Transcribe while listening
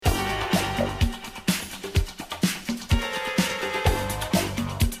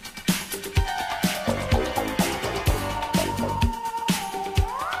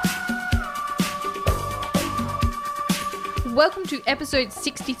to episode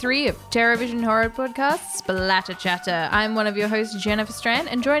 63 of TerraVision Horror Podcast, Splatter Chatter. I'm one of your hosts, Jennifer Strand,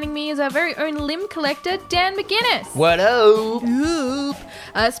 and joining me is our very own limb collector, Dan McGuinness. What up? Oop.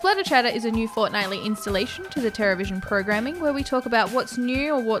 Splatter Chatter is a new fortnightly installation to the TerraVision programming where we talk about what's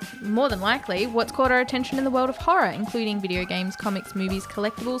new or what, more than likely, what's caught our attention in the world of horror, including video games, comics, movies,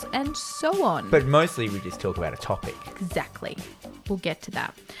 collectibles, and so on. But mostly we just talk about a topic. Exactly. We'll get to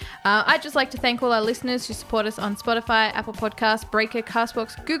that. I'd just like to thank all our listeners who support us on Spotify, Apple Podcasts, Breaker,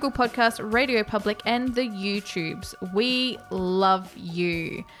 Castbox, Google Podcasts, Radio Public, and the YouTubes. We love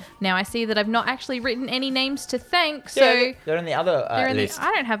you. Now, I see that I've not actually written any names to thank, so... Yeah, they're on the other list.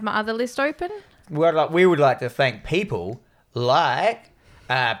 I don't have my other list open. We would like to thank people like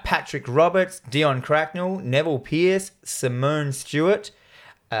Patrick Roberts, Dion Cracknell, Neville Pierce, Simone Stewart,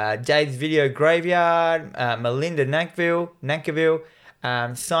 Dave's Video Graveyard, Melinda Nankiville,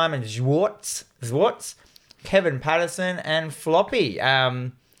 Simon Zwartz, Kevin Patterson, and Floppy.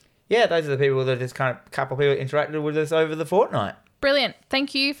 Yeah, those are the people that just kind of, a couple of people interacted with us over the fortnight. Brilliant.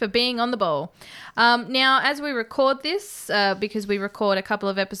 Thank you for being on the ball. Now, as we record this, because we record a couple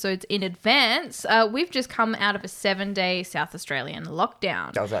of episodes in advance, we've just come out of a 7-day South Australian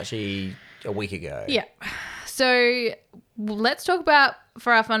lockdown. That was actually a week ago. Yeah. So let's talk about,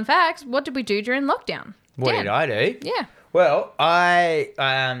 for our fun facts, what did we do during lockdown? What Dan. did I do? Yeah. Well, I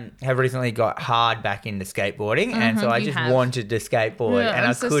have recently got hard back into skateboarding, and so I just wanted to skateboard, and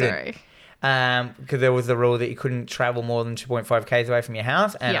I couldn't. Because there was the rule that you couldn't travel more than 2.5 k's away from your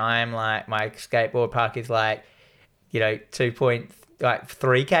house, and I'm like, my skateboard park is like,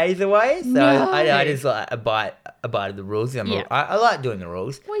 2.3 k's away, so I just like abided the rules. I like doing the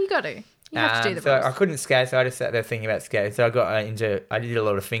rules. Well, you got to. You have to do the rules. I couldn't skate, so I just sat there thinking about skating. So I did a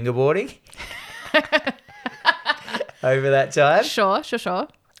lot of fingerboarding over that time. Sure.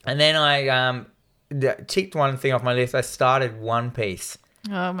 And then I ticked one thing off my list. I started One Piece.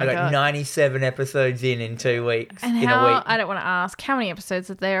 Oh my God. I got God. 97 episodes in 2 weeks. And in a week. I don't want to ask, how many episodes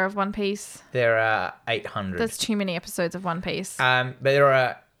are there of One Piece? There are 800. That's too many episodes of One Piece. But there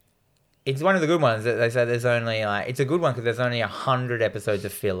are... It's one of the good ones that they say there's only it's a good one because there's only 100 episodes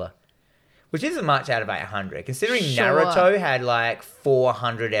of filler. Which isn't much out of 800. Considering Naruto had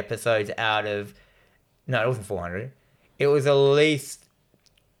 400 episodes out of... No, it wasn't 400. It was at least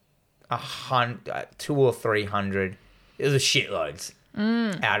 200 or 300. It was a shitloads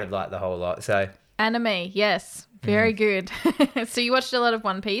out of the whole lot. So anime, yes. Very good. So you watched a lot of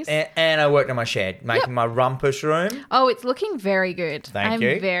One Piece? And I worked on my shed, making my rumpus room. Oh, it's looking very good. Thank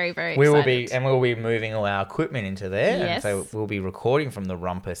you. I'm very, very excited. We'll be moving all our equipment into there. Yes. And so we'll be recording from the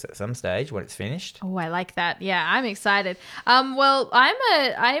rumpus at some stage when it's finished. Oh, I like that. Yeah, I'm excited. Well,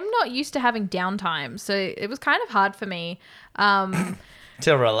 I'm not used to having downtime, so it was kind of hard for me.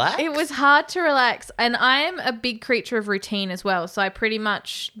 To relax? It was hard to relax, and I'm a big creature of routine as well, so I pretty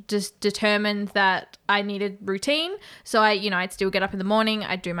much just determined that I needed routine. So I'd still get up in the morning,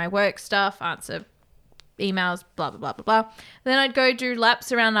 I'd do my work stuff, answer emails, blah, blah, blah, blah, blah. Then I'd go do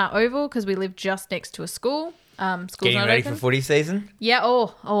laps around our oval because we live just next to a school. School's Getting not ready open. for footy season? Yeah,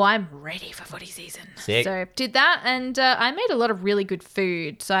 I'm ready for footy season. Sick. So did that, and I made a lot of really good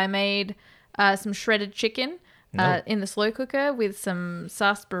food. So I made some shredded chicken in the slow cooker with some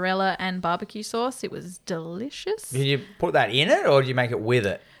sarsaparilla and barbecue sauce. It was delicious. Did you put that in it or did you make it with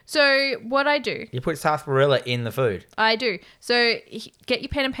it? So what I do... You put sarsaparilla in the food? I do. So get your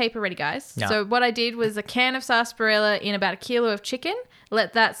pen and paper ready, guys. No. So what I did was a can of sarsaparilla in about 1 kilo of chicken.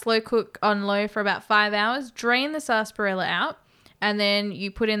 Let that slow cook on low for about 5 hours. Drain the sarsaparilla out. And then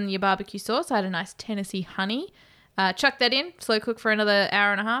you put in your barbecue sauce. I had a nice Tennessee honey. Chuck that in. Slow cook for another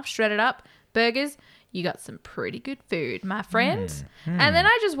hour and a half. Shred it up. Burgers. You got some pretty good food, my friends. And then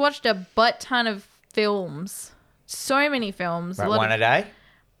I just watched a butt ton of films. So many films. Right, one a day?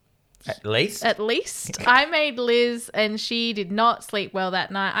 At least? At least. I made Liz, and she did not sleep well that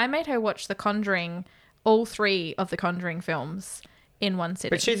night. I made her watch The Conjuring, all 3 of the Conjuring films in one sitting.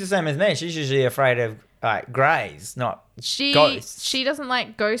 But she's the same as me. She's usually afraid of greys, not ghosts. She doesn't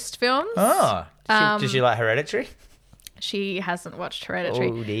like ghost films. Oh. Does she like Hereditary? She hasn't watched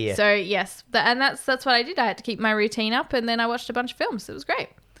Hereditary. Oh, dear. So, yes. That's what I did. I had to keep my routine up, and then I watched a bunch of films. It was great.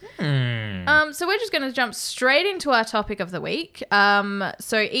 So we're just going to jump straight into our topic of the week.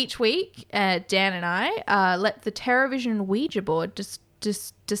 So each week, Dan and I let the TerraVision Ouija board just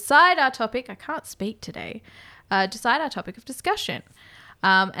decide our topic. I can't speak today. Decide our topic of discussion.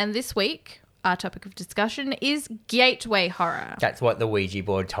 And this week, our topic of discussion is gateway horror. That's what the Ouija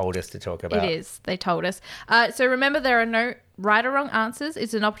board told us to talk about. It is. They told us. So remember, there are no right or wrong answers.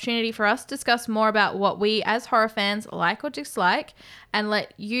 It's an opportunity for us to discuss more about what we as horror fans like or dislike, and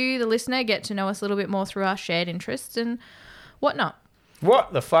let you, the listener, get to know us a little bit more through our shared interests and What not?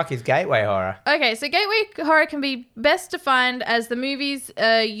 What the fuck is gateway horror? Okay, so gateway horror can be best defined as the movies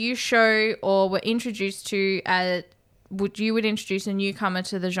you show or were introduced to you would introduce a newcomer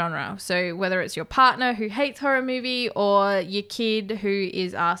to the genre. So whether it's your partner who hates horror movie or your kid who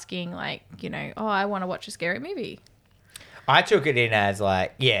is asking like, oh, I want to watch a scary movie. I took it in as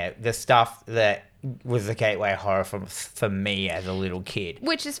like, the stuff that was the gateway horror for me as a little kid.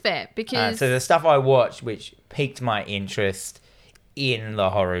 Which is fair because... so the stuff I watched which piqued my interest in the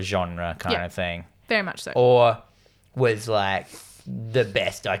horror genre kind of thing. Very much so. Or was like the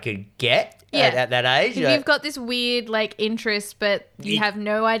best I could get at that age. If you've got this weird like interest but you have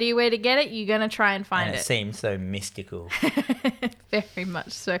no idea where to get it, you're going to try and find it. It seems so mystical. Very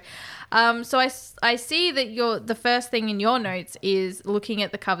much so. So I see that the first thing in your notes is looking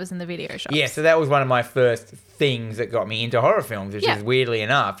at the covers in the video shops. Yeah, so that was one of my first things that got me into horror films, which is weirdly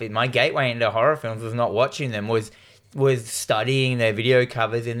enough, my gateway into horror films was not watching them, was studying their video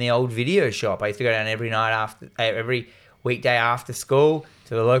covers in the old video shop. I used to go down every weekday after school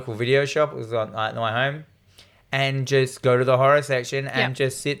to the local video shop. It was on my home. And just go to the horror section and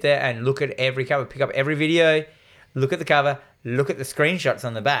just sit there and look at every cover, pick up every video, look at the cover, look at the screenshots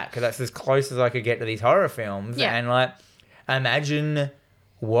on the back, because that's as close as I could get to these horror films. Yeah. And like, imagine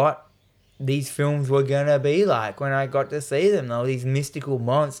what these films were going to be like when I got to see them. All these mystical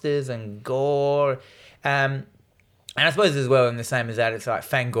monsters and gore. And I suppose as well, in the same as that, it's like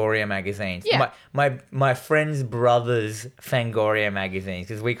Fangoria magazines. Yeah. My friend's brother's Fangoria magazines,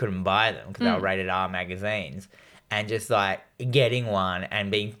 because we couldn't buy them because they were rated R magazines. And just like getting one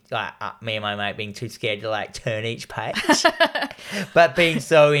and being like, me and my mate being too scared to like turn each page, but being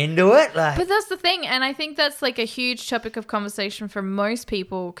so into it. Like, but that's the thing. And I think that's like a huge topic of conversation for most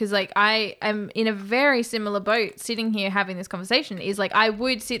people. Cause like I am in a very similar boat sitting here having this conversation. Is like, I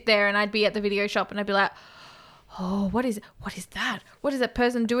would sit there and I'd be at the video shop and I'd be like, oh, what is that? What is that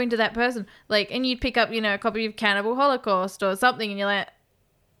person doing to that person? Like, and you'd pick up, a copy of Cannibal Holocaust or something and you're like,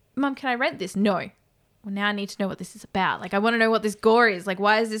 Mum, can I rent this? No. Well, now I need to know what this is about. Like, I want to know what this gore is. Like,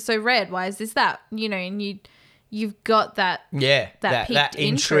 why is this so red? Why is this that? And you've got that. Yeah. That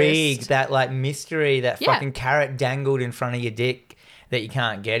intrigue, interest. that like mystery, that fucking carrot dangled in front of your dick that you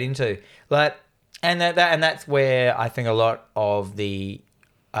can't get into. Like, and that's where I think a lot of the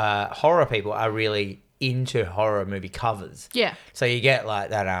horror people are really into horror movie covers. Yeah. So you get like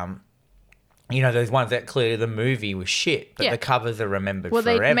that, those ones that clearly the movie was shit, but the covers are remembered forever.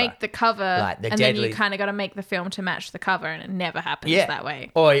 Well, they make the cover, like then you kind of got to make the film to match the cover, and it never happens that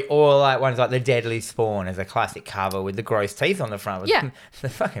way. Or like ones like The Deadly Spawn is a classic cover with the gross teeth on the front. The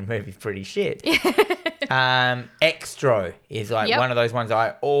fucking movie's pretty shit. Extro is like one of those ones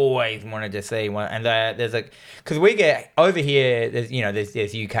I always wanted to see. And there's because we get over here,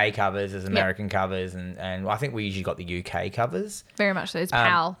 there's UK covers, there's American covers, and I think we usually got the UK covers. Very much so. It's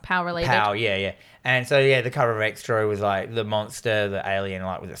PAL related. PAL, yeah. And so, the cover of Extro was like the monster, the alien,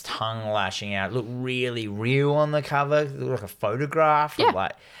 like with its tongue lashing out. It looked really real on the cover. It looked like a photograph. Yeah.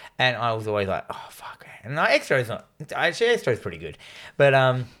 And I was always like, oh, fuck. And Extro's not... Actually, Extro's pretty good. But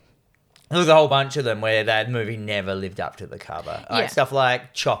there was a whole bunch of them where that movie never lived up to the cover. Like stuff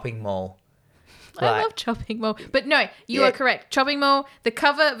like Chopping Mall. I love Chopping Mall. But no, you are correct. Chopping Mall, the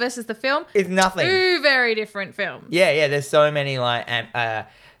cover versus the film. It's nothing. Two very different films. Yeah. There's so many like...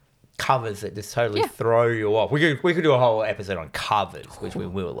 covers that just totally throw you off. We could do a whole episode on covers, which we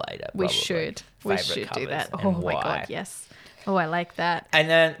will later. We should do that. Oh my god, yes. Oh, I like that.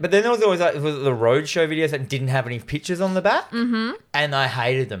 But then there was always like the roadshow videos that didn't have any pictures on the back, and I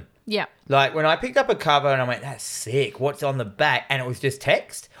hated them. Yeah. Like when I picked up a cover and I went, "That's sick. What's on the back?" and it was just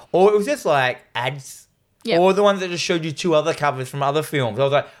text, or it was just like ads, or the ones that just showed you two other covers from other films. I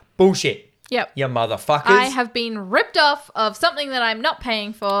was like, bullshit. Yep. You motherfuckers. I have been ripped off of something that I'm not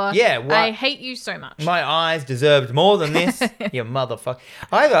paying for. Yeah, what? I hate you so much. My eyes deserved more than this. You motherfucker.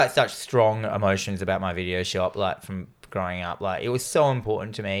 I have like such strong emotions about my video shop, like from growing up. Like it was so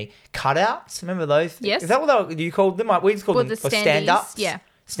important to me. Cutouts, remember those? Yes. Is that what you called them? We just called them the stand-ups. Yeah.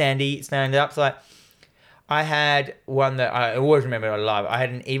 Stand-ups. Like I had one that I always remember I love. I had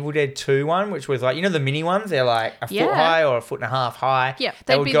an Evil Dead 2 one, which was like, the mini ones? They're like a foot high or a foot and a half high. Yeah,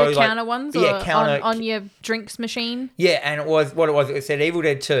 they'd be the counter ones on your drinks machine. Yeah, and it said Evil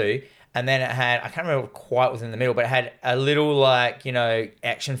Dead 2, and then it had, I can't remember quite what was in the middle, but it had a little like,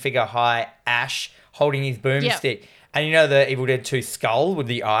 action figure high Ash holding his boomstick. Yep. And the Evil Dead 2 skull with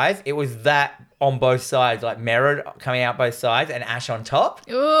the eyes? It was that on both sides, like mirrored coming out both sides and Ash on top.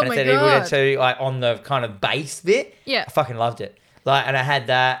 Oh, and my it said God. Evil Dead 2 like on the kind of base bit. Yeah. I fucking loved it. Like, and I had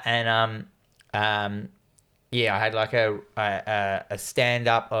that and I had like a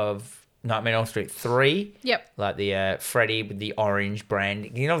stand-up of Nightmare on Elm Street 3. Yep. Like the Freddy with the orange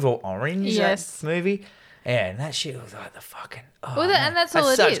brand. You know, it was all orange, Yes. that movie? Yeah, and that shit was like the fucking... Oh, Well, man. and that's all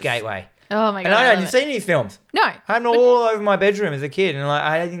it such is. gateway. Oh my god. And I love hadn't it. seen these films. No. I had them all over my bedroom as a kid, and like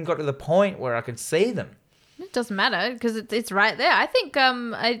I hadn't got to the point where I could see them. It doesn't matter because it's right there. I think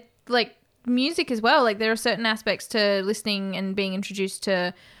I like music as well. Like there are certain aspects to listening and being introduced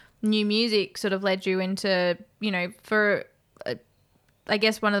to new music sort of led you into, for I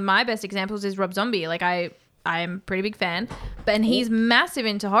guess one of my best examples is Rob Zombie. Like I'm a pretty big fan, and he's massive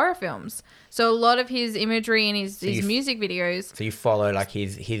into horror films. So a lot of his imagery and his music videos. So you follow like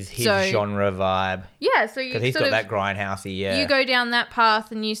his So- genre vibe. Yeah, so you Because he's sort got of, that grindhousey, yeah. you go down that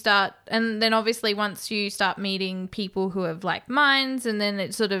path and you start, and then obviously once you start meeting people who have like minds, and then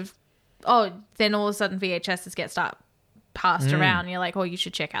it sort of, then all of a sudden VHSs start passed around. And you're like, you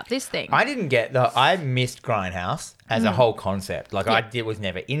should check out this thing. I missed Grindhouse as a whole concept. Like was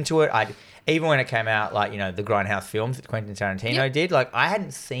never into it. Even when it came out, like, the Grindhouse films that Quentin Tarantino did, like I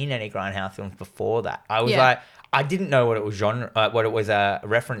hadn't seen any Grindhouse films before that. I was like, I didn't know what it was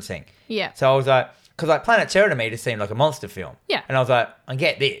referencing. Yeah. So I was like, because like Planet Terror to me just seemed like a monster film. Yeah. And I was like, I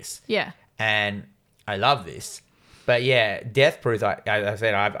get this. Yeah. And I love this. But yeah, Death Proof, like I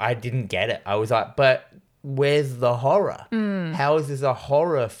said, I didn't get it. I was like, but where's the horror? How is this a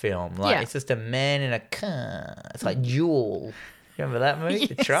horror film? Like, it's just a man in a car. It's like Jewel. Remember that movie? Yes,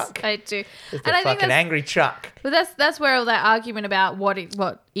 The truck? I do. It's And a I think fucking angry truck. But that's where all that argument about what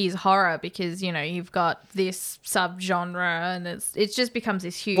is horror, because you've got this subgenre and it just becomes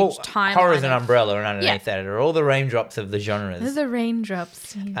this huge timeline. Horror's an umbrella, and underneath that are all the raindrops of the genres. The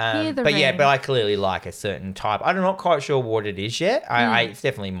raindrops. You hear the but rain. but I clearly like a certain type. I'm not quite sure what it is yet. It's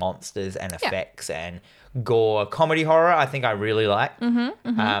definitely monsters and effects and gore. Comedy horror, I think I really like.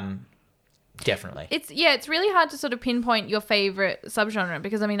 Definitely. It's really hard to sort of pinpoint your favorite subgenre,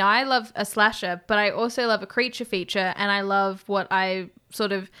 because I love a slasher, but I also love a creature feature, and I love what I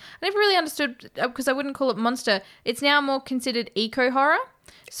never really understood, because I wouldn't call it monster. It's now more considered eco horror.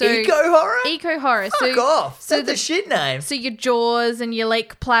 So Eco horror? Eco horror. Fuck off. So That's a shit name. So your Jaws and your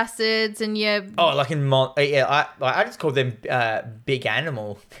Lake Placids and your like in I just call them big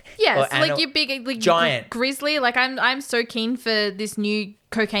animal. yes, Or like your big like giant grizzly. Like I'm so keen for this new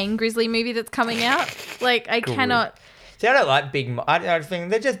cocaine grizzly movie that's coming out. Like I cannot. See, I don't like big. I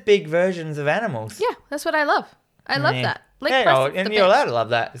think they're just big versions of animals. Yeah, that's what I love. I love that. Lake Yeah, Placid's and the you're best. allowed to love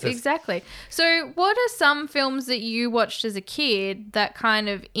that. It's just- Exactly. So, what are some films that you watched as a kid that kind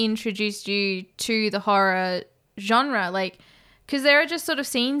of introduced you to the horror genre? Like, because there are just sort of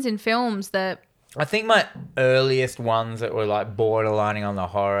scenes in films that. I think my earliest ones that were like borderlining on the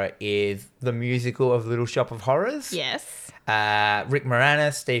horror is the musical of Little Shop of Horrors. Yes. Rick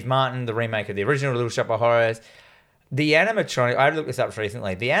Moranis, Steve Martin, the remake of the original Little Shop of Horrors. The animatronic, I looked this up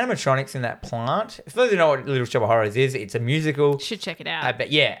recently. The animatronics in that plant, if you know what Little Shop of Horrors is, it's a musical. Should check it out.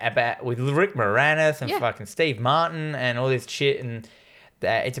 About with Rick Moranis and Yeah. fucking Steve Martin and all this shit, and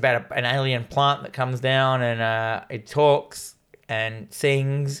it's about an alien plant that comes down and it talks and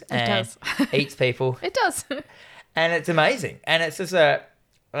sings and does. eats people, It does. and it's amazing. And it's just that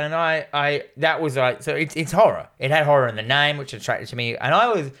was like, so it's horror. It had horror in the name, which attracted to me, and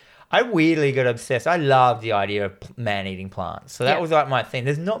I weirdly got obsessed. I loved the idea of man-eating plants. So that was like my thing.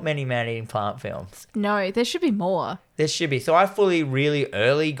 There's not many man-eating plant films. No, there should be more. There should be. So I really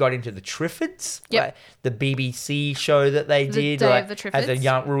early got into the Triffids. Yep. Like the BBC show that they did Day like, of the Triffids. as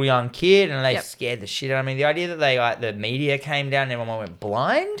a real young kid, and they Yep. scared the shit out of me. The idea that the media came down and everyone went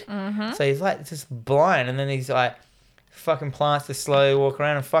blind. Mm-hmm. So he's like just blind, and then these like fucking plants that slowly walk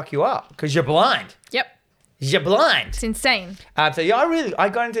around and fuck you up because you're blind. Yep. You're blind. It's insane. So yeah, I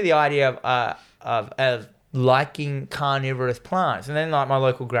got into the idea of liking carnivorous plants, and then like my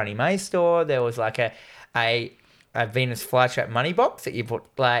local Granny May store, there was like a Venus flytrap money box that you put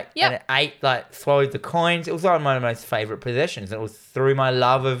and it ate swallowed the coins. It was one of my most favorite possessions. It was through my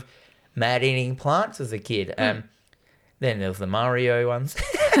love of mad eating plants as a kid. Then there was the Mario ones.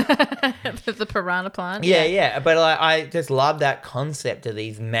 The piranha plant. Yeah. But I just love that concept of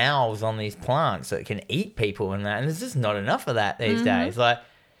these mouths on these plants that can eat people and that. And there's just not enough of that these days. Like,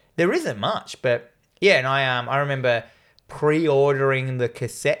 there isn't much. But yeah, and I remember pre-ordering the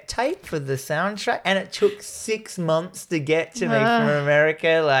cassette tape for the soundtrack, and it took 6 months to get to me from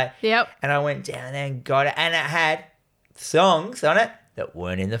America. Yep. And I went down there and got it, and it had songs on it that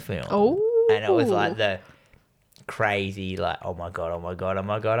weren't in the film. Oh. And it was like the crazy, like, oh my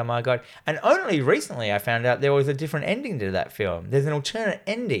god. And only recently I found out there was a different ending to that film. There's an alternate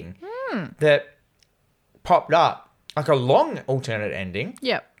ending that popped up, like a long alternate ending.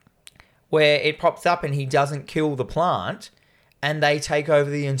 Yep. Where it pops up and he doesn't kill the plant, and they take over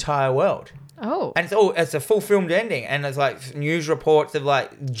the entire world. Oh. And it's a full filmed ending, and there's like news reports of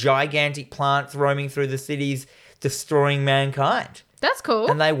like gigantic plants roaming through the cities, destroying mankind. That's cool.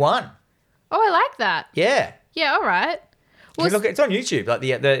 And they won. Oh, I like that. Yeah. Yeah, all right. Well, look, it's on YouTube, like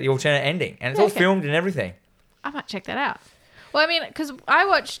the alternate ending, and it's all filmed and everything. I might check that out. Well, I mean, because I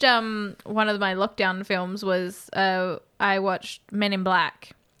watched one of my lockdown films was I watched Men in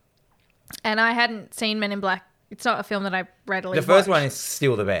Black, and I hadn't seen Men in Black. It's not a film that I readily The first watch. one is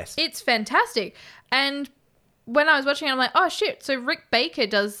still the best. It's fantastic. And when I was watching it, I'm like, oh, shit. So Rick Baker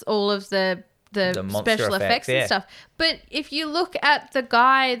does all of the special effects and stuff. But if you look at the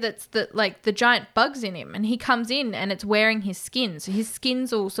guy that's the giant bugs in him, and he comes in and it's wearing his skin. So his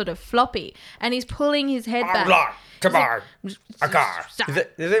skin's all sort of floppy, and he's pulling his head back. Come on, a car. What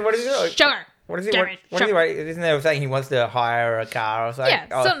is it? Sugar. What is it? What is he? Isn't there saying he wants to hire a car or something?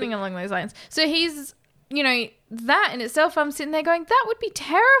 Yeah, something along those lines. So he's, that in itself, I'm sitting there going, that would be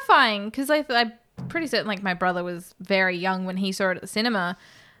terrifying, because I'm pretty certain like my brother was very young when he saw it at the cinema,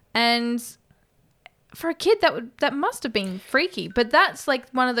 and for a kid that must have been freaky. But that's like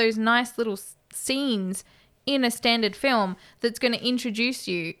one of those nice little scenes in a standard film that's going to introduce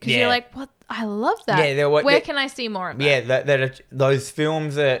you, because you're like, what? I love that. Yeah, where can I see more of that? Yeah, those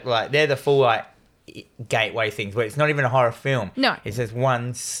films that like they're the full like gateway things where it's not even a horror film. No, it's just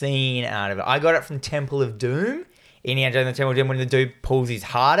one scene out of it. I got it from Temple of Doom. Indiana Jones and the Temple of Doom, when the dude pulls his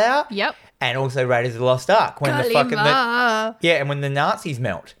heart out. Yep. And also Raiders of the Lost Ark when and when the Nazis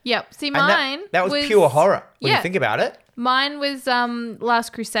melt. Yep. See, mine that was pure horror when you think about it. Mine was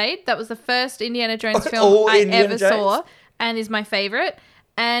Last Crusade. That was the first Indiana Jones film I ever saw, and is my favorite.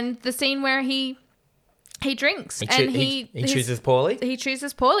 And the scene where he drinks he chooses poorly. He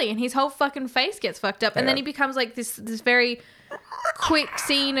chooses poorly, and his whole fucking face gets fucked up, and then he becomes like this very quick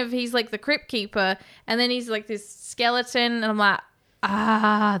scene of he's like the crypt keeper, and then he's like this skeleton, and I'm like,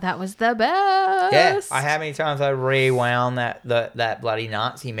 that was the best. Yeah, how many times I rewound that bloody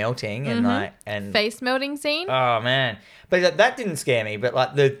Nazi melting and face melting scene. Oh man, but that didn't scare me. But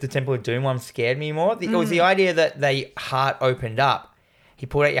like the Temple of Doom one scared me more. It was the idea that the heart opened up. He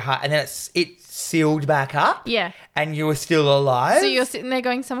pulled out your heart, and then it sealed back up. Yeah. And you were still alive. So you're sitting there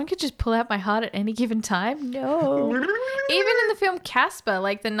going, someone could just pull out my heart at any given time? No. Even in the film Casper,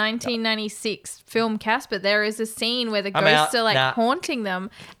 like the 1996 film Casper, there is a scene where the ghosts are haunting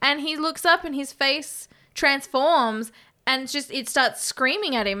them, and he looks up and his face transforms and it starts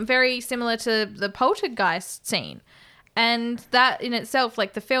screaming at him, very similar to the Poltergeist scene. And that in itself,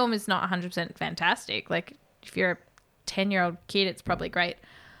 like the film is not 100% fantastic. Like if you're a 10-year-old kid, it's probably great.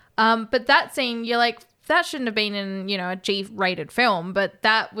 But that scene, you're like, that shouldn't have been in, a G-rated film, but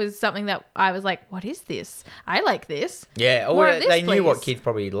that was something that I was like, what is this? I like this. Yeah, they knew what kids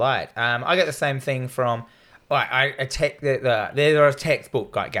probably liked. I get the same thing from, there are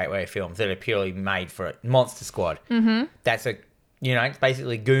textbook like gateway films that are purely made for it. Monster Squad. Mm-hmm. That's it's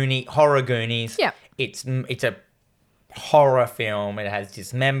basically horror Goonies. Yeah. It's a horror film. It has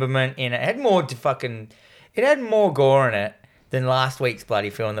dismemberment in it. It had more gore in it than last week's bloody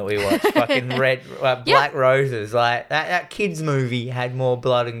film that we watched. Fucking Black Roses. Like that kids movie had more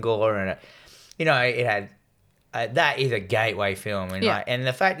blood and gore in it. It had that is a gateway film, and and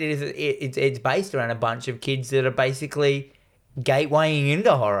the fact is it's based around a bunch of kids that are basically gatewaying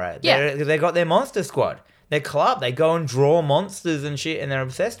into horror. Yeah. They got their Monster Squad, their club. They go and draw monsters and shit, and they're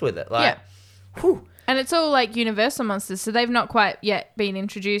obsessed with it. Like, whew. And it's all like Universal monsters, so they've not quite yet been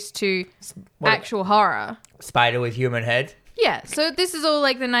introduced to actual horror. Spider with human head. Yeah, so this is all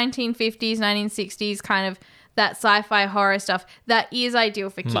like the 1950s, 1960s kind of that sci-fi horror stuff that is ideal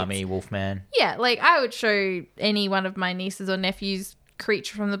for kids. Mummy, Wolfman. Yeah, like I would show any one of my nieces or nephews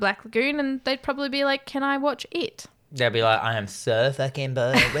Creature from the Black Lagoon, and they'd probably be like, can I watch it? They'd be like, I am so fucking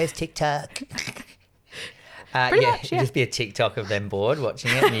bored. Where's TikTok? Pretty much, it'd just be a TikTok of them bored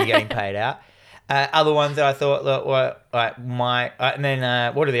watching it and you're getting paid out. Other ones that I thought were like and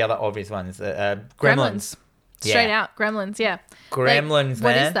then what are the other obvious ones? Gremlins. Straight out, Gremlins, yeah. Gremlins, man.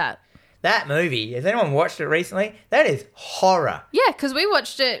 What is that? That movie, has anyone watched it recently? That is horror. Yeah, because we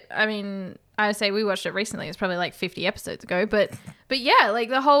watched it, I mean, I say we watched it recently. It's probably like 50 episodes ago. But yeah, like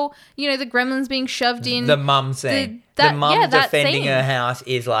the whole, the Gremlins being shoved in. The mum scene. The mum defending her house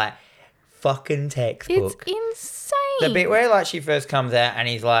is like fucking textbook. It's insane. The bit where like she first comes out and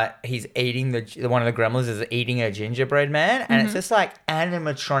he's eating one of the Gremlins is eating a gingerbread man, and it's just like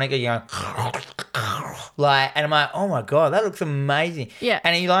animatronic, like, and I'm like, oh my god, that looks amazing. Yeah.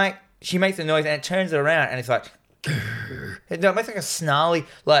 And she makes a noise and it turns it around and it's like, it makes like a snarly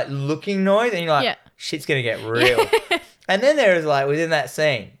like looking noise, and you're like, shit's gonna get real. And then there is like within that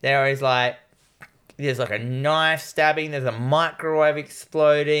scene, there is like there's like a knife stabbing, there's a microwave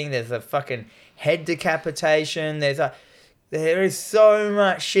exploding, there's a fucking head decapitation, there is so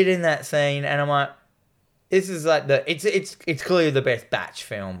much shit in that scene, and I'm like, this is like it's clearly the best batch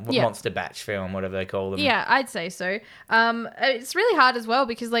film, monster batch film, whatever they call them. Yeah, I'd say so. It's really hard as well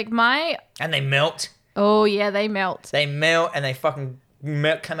because like and they melt. Oh yeah, they melt. They melt and they fucking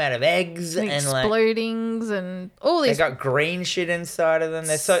come out of eggs and explodings like, and all these. They got green shit inside of them.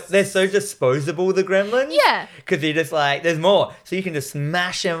 They're so disposable, the gremlins. Yeah, because you're just like, there's more, so you can just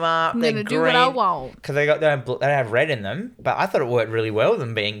smash them up. I'm gonna do what I want because they don't have red in them. But I thought it worked really well,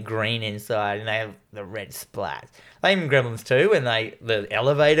 them being green inside and they have the red splat. Like even Gremlins 2 when the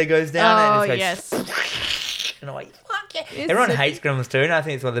elevator goes down. And it just goes, yes. And I'm like, fuck yeah. Everyone hates Gremlins 2, and I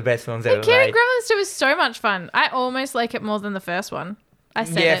think it's one of the best films ever Kieran made. Gremlins 2 is so much fun. I almost like it more than the first one. I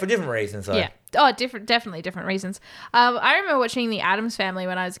said yeah, for different reasons. Though. Yeah. Oh, definitely different reasons. I remember watching The Addams Family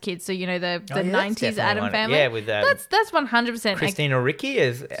when I was a kid. So you know the 90s Addams Family. Yeah, with that's 100% Christina Ricci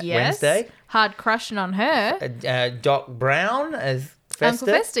as Wednesday. Hard crushing on her. Doc Brown as Fester. Uncle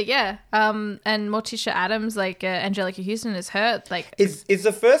Fester, yeah. And Morticia Addams, like Angelica Houston, is her. Like, is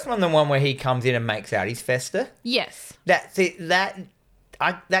the first one the one where he comes in and makes out his Fester? Yes. That's it.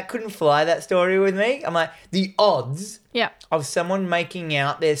 That couldn't fly, that story with me. I'm like, the odds of someone making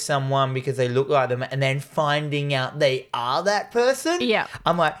out there's someone because they look like them and then finding out they are that person. Yeah.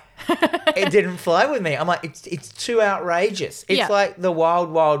 I'm like, it didn't fly with me. I'm like, it's too outrageous. It's like the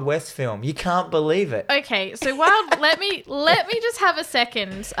Wild Wild West film. You can't believe it. Okay, so let me just have a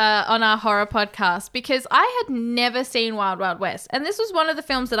second on our horror podcast because I had never seen Wild Wild West, and this was one of the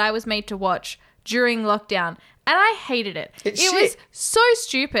films that I was made to watch during lockdown. And I hated it. It was so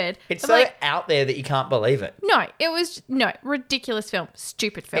stupid. It's so out there that you can't believe it. No, ridiculous film.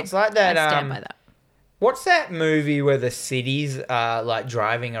 Stupid film. It's like that. I stand by that. What's that movie where the cities are like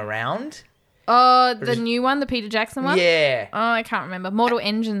driving around? Oh, the new one, the Peter Jackson one? Yeah. Oh, I can't remember. Mortal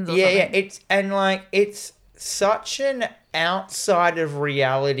Engines or something. Yeah. It's such an outside of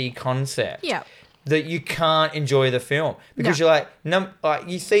reality concept. Yeah. That you can't enjoy the film because you're like,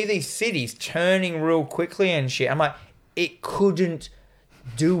 you see these cities turning real quickly and shit. I'm like, it couldn't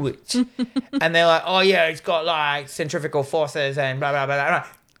do it. And they're like, oh yeah, it's got like centrifugal forces and blah blah blah blah.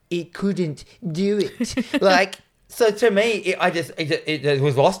 It couldn't do it. Like, so to me, it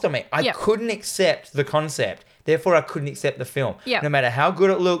was lost on me. I couldn't accept the concept. Therefore, I couldn't accept the film. Yeah. No matter how good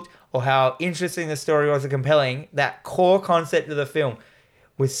it looked or how interesting the story was or compelling, that core concept of the film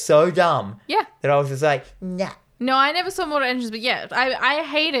was so dumb that I was just like, nah. No, I never saw Mortal Engines, but yeah,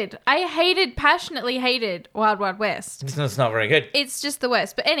 I passionately hated Wild Wild West. It's not very good. It's just the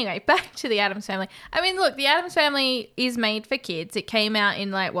West. But anyway, back to The Addams Family. I mean, look, The Addams Family is made for kids. It came out in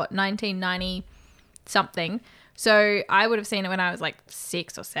 1990 something. So I would have seen it when I was like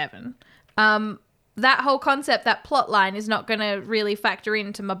 6 or 7. That whole concept, that plot line is not going to really factor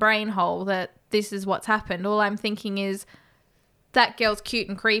into my brain hole that this is what's happened. All I'm thinking is, that girl's cute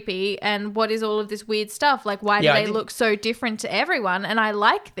and creepy, and what is all of this weird stuff? Like, why do they look so different to everyone? And I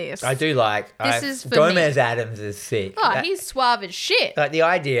like this. I do like. This is for Gomez me. Adams is sick. Oh, he's suave as shit. Like the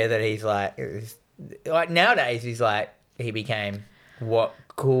idea that he's like nowadays he's like he became what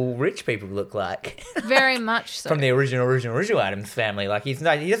cool rich people look like. Very much so. From the original Adams Family. Like he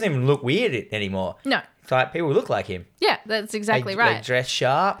doesn't even look weird anymore. No. It's like people look like him. Yeah, that's exactly right. They dress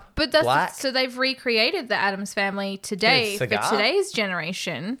sharp, but black. So they've recreated the Addams Family today for today's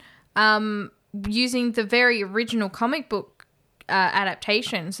generation, using the very original comic book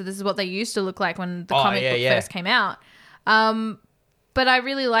adaptation. So this is what they used to look like when the comic book first came out. But I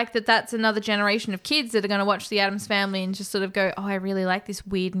really like that that's another generation of kids that are going to watch The Addams Family and just sort of go, oh, I really like this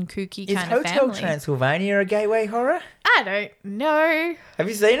weird and kooky kind of family. Is Hotel Transylvania a gateway horror? I don't know. Have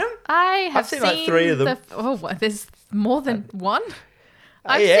you seen them? I've seen like 3 of them. There's more than one?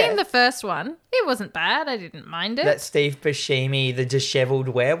 I've seen the first one. It wasn't bad. I didn't mind it. That's Steve Buscemi, the disheveled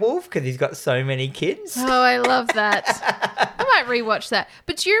werewolf, because he's got so many kids. Oh, I love that. I might rewatch that.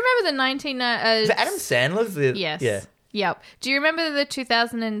 But do you remember the 19... Is it Adam Sandler's? Yes. Yeah. Yep. Do you remember the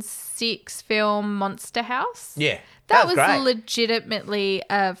 2006 film Monster House? Yeah. That was great. Legitimately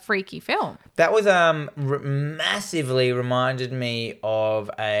a freaky film. That was massively reminded me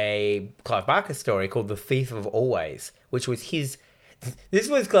of a Clive Barker story called The Thief of Always, which was his... This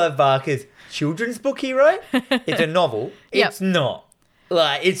was Clive Barker's children's book he wrote. It's a novel. It's not.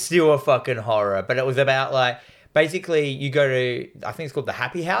 Like, it's still a fucking horror. But it was about, like, basically you go to, I think it's called the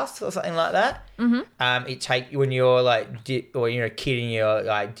Happy House or something like that. Mm-hmm. It take when you're like, or you're a kid and you're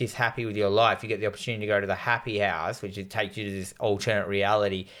like just happy with your life, you get the opportunity to go to the Happy House, which it takes you to this alternate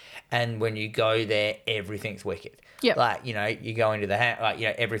reality. And when you go there, everything's wicked. Yep. Like, you know, you go into the house, like, you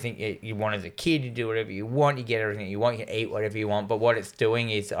know, everything you want as a kid, you do whatever you want, you get everything you want, you can eat whatever you want. But what it's doing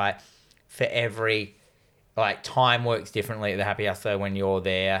is, like, for every, like, time works differently at the Happy House. So when you're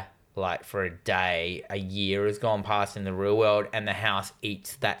there, like, for a day, a year has gone past in the real world, and the house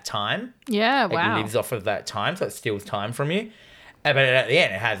eats that time. Yeah, wow. It lives off of that time, so it steals time from you. But at the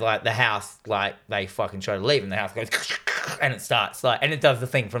end, it has, like, the house, like, they fucking try to leave, and the house goes, and it starts, like, and it does the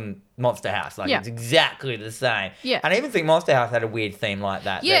thing from Monster House. Like, it's exactly the same. Yeah. And I even think Monster House had a weird theme like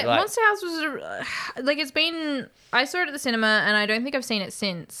that. Yeah, that, like, Monster House was, like, it's been, I saw it at the cinema, and I don't think I've seen it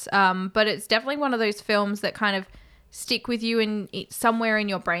since, but it's definitely one of those films that kind of stick with you in somewhere in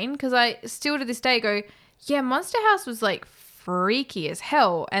your brain, because I still to this day go, yeah, Monster House was, like, freaky as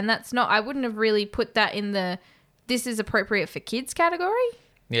hell, and that's not, I wouldn't have really put that in the this is appropriate for kids category.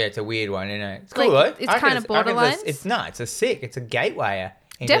 Yeah, it's a weird one, isn't it? It's cool, like, though. It's kind of borderline. It's a sick. It's a gateway.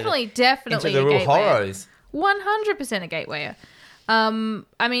 Definitely into the a real gateway. horrors. 100% a gateway.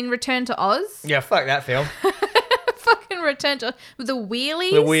 I mean, Return to Oz. Yeah, fuck that film. Fucking Return to the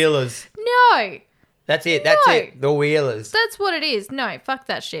Wheelies. The Wheelers. No. That's it. That's it. The Wheelers. That's what it is. No, fuck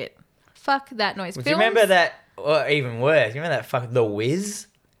that shit. Fuck that noise. Do you remember that? Or even worse, you remember that fucking The Wiz?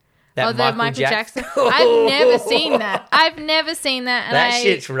 That the Michael Jackson. I've never seen that. And that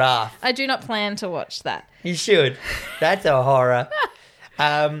shit's rough. I do not plan to watch that. You should. That's a horror.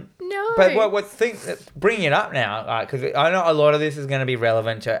 No. But bringing it up now, because I know a lot of this is going to be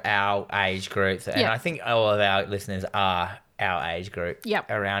relevant to our age groups, and I think all of our listeners are our age group. Yep.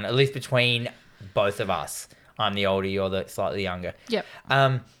 Around, at least between both of us. I'm the older, you're the slightly younger. Yep.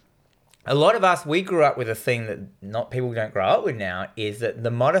 A lot of us, we grew up with a thing that not people don't grow up with now, is that the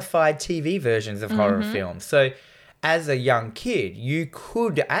modified TV versions of horror films. So as a young kid, you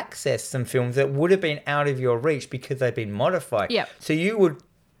could access some films that would have been out of your reach because they've been modified. Yep. So you would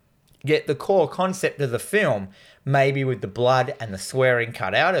get the core concept of the film, maybe with the blood and the swearing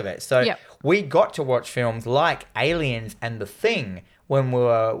cut out of it. So we got to watch films like Aliens and The Thing when we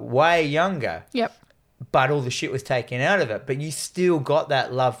were way younger. Yep. But all the shit was taken out of it. But you still got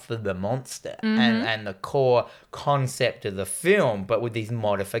that love for the monster and the core concept of the film, but with these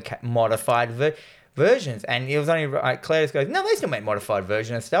modified versions. And it was only like Claire just goes, no, they still make modified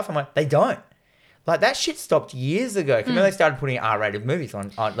versions of stuff. I'm like, they don't. Like, that shit stopped years ago. Because then they started putting R-rated movies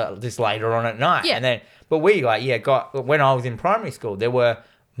on just later on at night. Yeah. And then, but we when I was in primary school, there were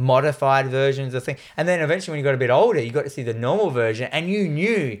modified versions of things. And then eventually when you got a bit older, you got to see the normal version and you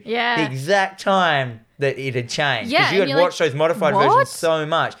knew the exact time that it had changed. Yeah. Because you had watched those modified versions so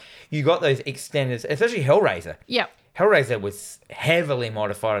much. You got those extended, especially Hellraiser. Yep. Hellraiser was heavily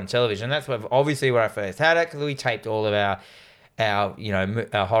modified on television. That's obviously where I first had it, because we taped all of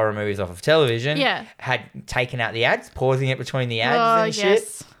our horror movies off of television. Yeah. Had taken out the ads, pausing it between the ads and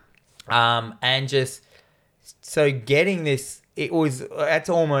shit. And just, so getting this, that's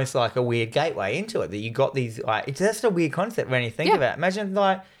almost like a weird gateway into it, that you got these, like, it's just a weird concept when you think about it. Imagine,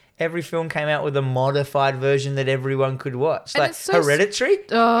 like, every film came out with a modified version that everyone could watch. And like Hereditary.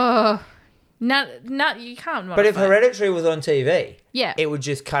 Not you can't modify. But if Hereditary was on TV, yeah, it would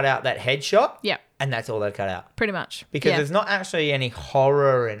just cut out that headshot. Yeah. And that's all they'd cut out. Pretty much. Because there's not actually any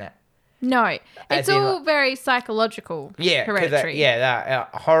horror in it. No. It's all very psychological. Yeah. Hereditary.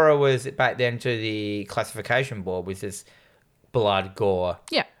 Horror was back then, to the classification board, was just blood, gore.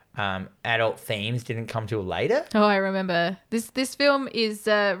 Yeah. Adult themes didn't come till later. Oh, I remember. This film is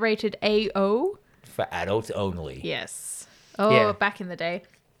rated AO. For adults only. Yes. Oh, back in the day.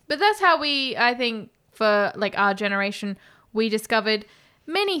 But that's how I think, for like our generation, we discovered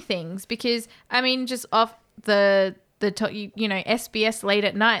many things, because I mean, just off the SBS late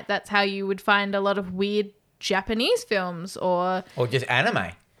at night, that's how you would find a lot of weird Japanese films or just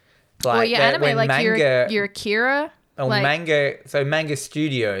anime. Anime, like manga, your Akira. Manga. So Manga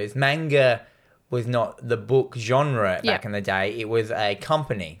Studios. Manga was not the book genre back in the day. It was a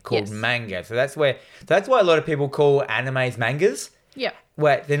company called Manga. So that's why a lot of people call animes mangas. Yeah.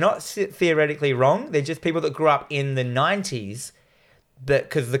 Where they're not theoretically wrong. They're just people that grew up in the 90s,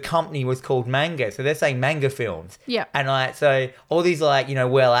 because the company was called Manga. So they're saying manga films. Yeah. And so all these manga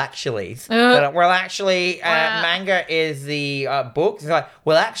is the book. It's like,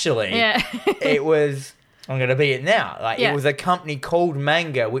 well, actually, it was, I'm going to be it now. It was a company called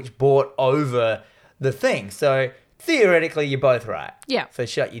Manga which bought over the thing. So theoretically, you're both right. Yeah. So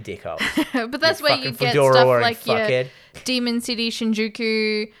shut your dick hole. But that's where you get stuff like your fuckhead. Demon City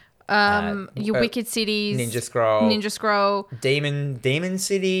Shinjuku, Your Wicked Cities. Ninja Scroll. Demon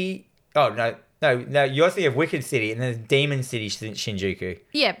City. Oh, no. You're thinking of Wicked City, and there's Demon City Shinjuku.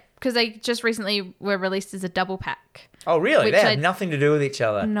 Yeah, because they just recently were released as a double pack. Oh, really? They have nothing to do with each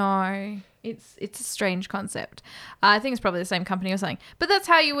other. No. It's a strange concept. I think it's probably the same company or something. But that's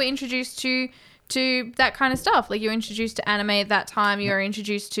how you were introduced to that kind of stuff. Like, you were introduced to anime at that time. You were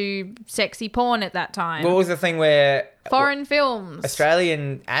introduced to sexy porn at that time. What was the thing where... Foreign films.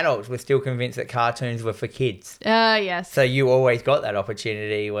 Australian adults were still convinced that cartoons were for kids. Yes. So you always got that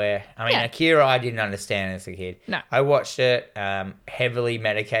opportunity where... I mean, Akira, I didn't understand as a kid. No. I watched it heavily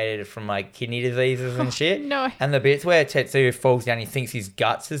medicated from, like, kidney diseases and shit. No. And the bits where Tetsuya falls down, he thinks his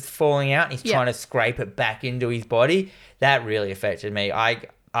guts is falling out and he's trying to scrape it back into his body. That really affected me.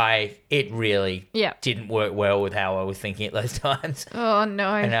 It really didn't work well with how I was thinking at those times. Oh,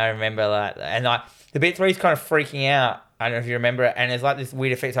 no. And I remember that. And the bits where he's kind of freaking out, I don't know if you remember it, and there's like this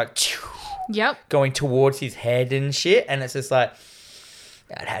weird effect, like going towards his head and shit. And it's just like,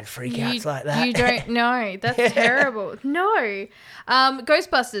 I'd had freakouts like that. You don't know. That's terrible. No.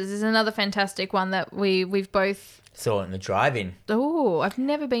 Ghostbusters is another fantastic one that we've both... saw it in the drive-in. Oh, I've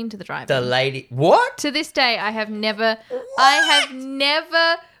never been to the drive-in. The lady... What? To this day, I have never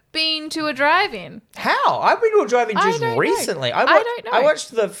been to a drive-in. How? I've been to a drive-in just recently. I don't know. I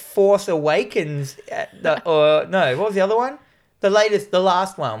watched The Force Awakens what was the other one? The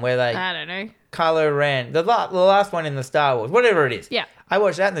last one where they... I don't know. Kylo Ren. The last one in the Star Wars. Whatever it is. Yeah. I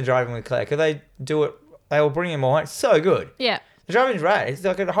watched that in the drive-in with Claire because they do it... They will bring them all. It's so good. Yeah. The drive-in's rad. It's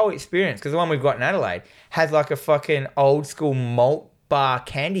like a whole experience because the one we've got in Adelaide has like a fucking old school malt bar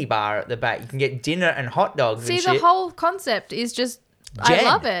candy bar at the back. You can get dinner and hot dogs and shit. See, the whole concept is just... I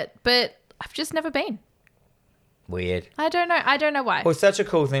love it, but I've just never been. Weird. I don't know why. Well, it's such a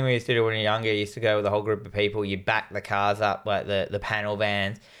cool thing we used to do when we were younger. You used to go with a whole group of people. You back the cars up, like the panel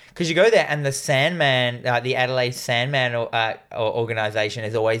vans. Because you go there and the Sandman, the Adelaide Sandman organisation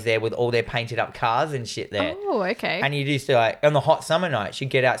is always there with all their painted up cars and shit there. Oh, okay. And you used to, like, on the hot summer nights, you'd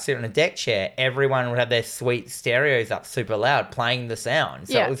get out, sit on a deck chair. Everyone would have their sweet stereos up super loud playing the sound.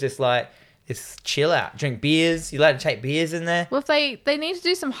 So it was just like... Just chill out, drink beers. You're allowed to take beers in there. Well, if they need to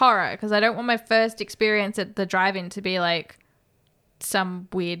do some horror, because I don't want my first experience at the drive-in to be like some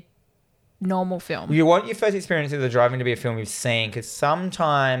weird normal film. You want your first experience at the drive-in to be a film you've seen, because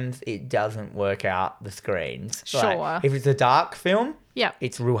sometimes it doesn't work out the screens. Sure. Like, if it's a dark film, yeah,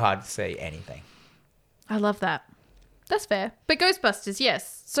 it's real hard to see anything. I love that. That's fair. But Ghostbusters,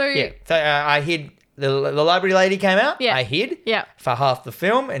 yes. So I hid. The library lady came out. Yeah. I hid. Yeah. For half the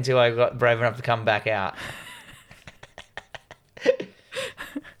film until I got brave enough to come back out.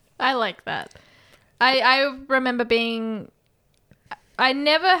 I like that. I remember being... I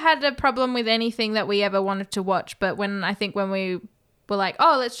never had a problem with anything that we ever wanted to watch, but when we were like,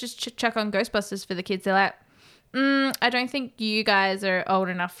 oh, let's just check on Ghostbusters for the kids, they're like, I don't think you guys are old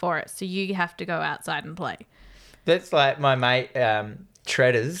enough for it, so you have to go outside and play. That's like my mate,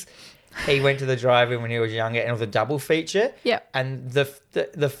 Treaders. He went to the drive-in when he was younger and it was a double feature. Yep. And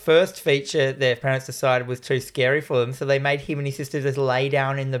the first feature their parents decided was too scary for them, so they made him and his sister just lay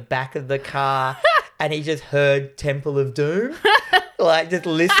down in the back of the car and he just heard Temple of Doom. Like, just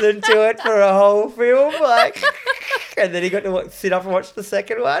listened to it for a whole film. Like, and then he got to sit up and watch the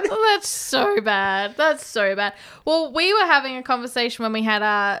second one. Oh, that's so bad. That's so bad. Well, we were having a conversation when we had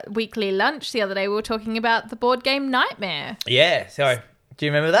our weekly lunch the other day. We were talking about the board game Nightmare. Yeah, so... Do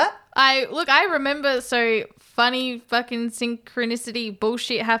you remember that? I remember. So funny fucking synchronicity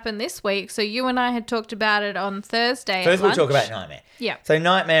bullshit happened this week. So you and I had talked about it on Thursday. First we'll talk about Nightmare. Yeah. So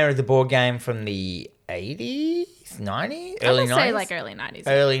Nightmare is a board game from the 80s, 90s? Early 90s? Say like early 90s.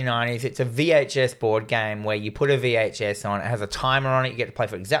 Early 90s. It's a VHS board game where you put a VHS on. It has a timer on it. You get to play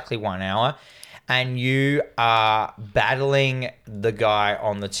for exactly 1 hour. And you are battling the guy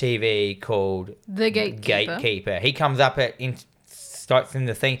on the TV called... The Gatekeeper. He comes up starts in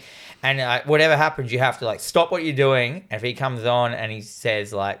the thing, and whatever happens, you have to like stop what you're doing. And if he comes on and he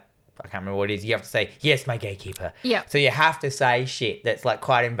says like, I can't remember what it is, you have to say, yes, my gatekeeper. Yeah. So you have to say shit that's like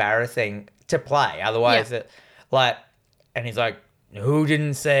quite embarrassing to play. Otherwise, and he's like, who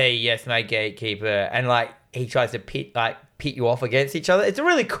didn't say yes, my gatekeeper? And like he tries to pit you off against each other. It's a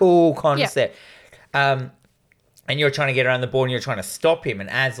really cool concept. Yeah. And you're trying to get around the board and you're trying to stop him. And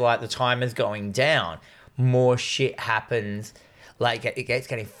as like the timer's going down, more shit happens. Like, it gets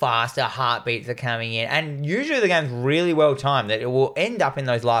getting faster, heartbeats are coming in. And usually the game's really well timed that it will end up in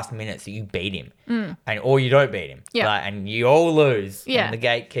those last minutes that you beat him. Or you don't beat him. Yeah. And you all lose. Yeah. And the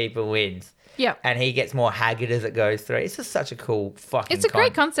gatekeeper wins. Yeah. And he gets more haggard as it goes through. It's just such a cool fucking It's a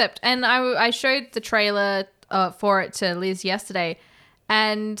great concept. And I showed the trailer for it to Liz yesterday.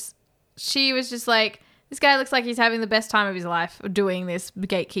 And she was just like, this guy looks like he's having the best time of his life doing this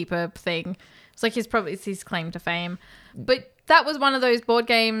gatekeeper thing. It's like it's his claim to fame. But that was one of those board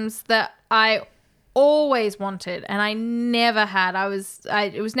games that I always wanted and I never had.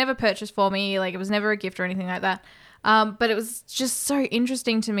 It was never purchased for me. Like, it was never a gift or anything like that. But it was just so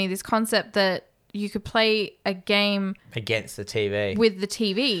interesting to me, this concept that you could play a game against the TV. With the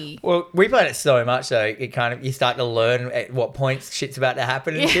TV. Well, we played it so much, so it kind of, you start to learn at what points shit's about to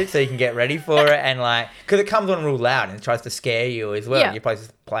happen and shit, so you can get ready for it. And like, because it comes on real loud and it tries to scare you as well. Yeah. You're supposed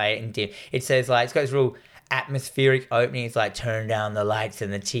to play it in dim. It says like, it's got this real atmospheric opening. It's like, turn down the lights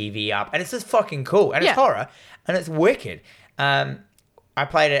and the TV up. And it's just fucking cool. And it's horror. And it's wicked. I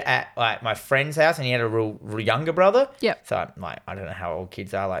played it at like my friend's house, and he had a real younger brother. Yep. So like, I don't know how old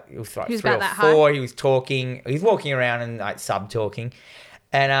kids are. Like, it was like He was 3 or about 4. that He was talking. He was walking around and like sub talking,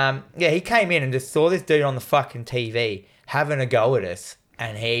 and he came in and just saw this dude on the fucking TV having a go at us,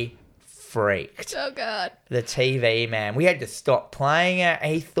 and he freaked. Oh God. The TV, man. We had to stop playing it.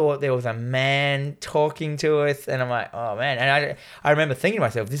 He thought there was a man talking to us, and I'm like, oh man. And I remember thinking to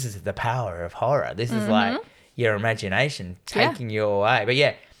myself, this is the power of horror. This is like your imagination taking you away. But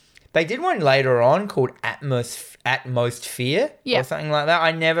yeah, they did one later on called Atmosphere or something like that.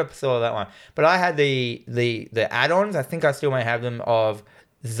 I never saw that one, but I had the add-ons. I think I still may have them of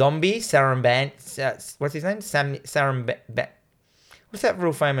Zombie Saramban. What's his name? Saramban. What's that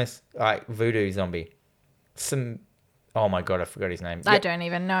real famous like voodoo zombie? Oh my God, I forgot his name. I don't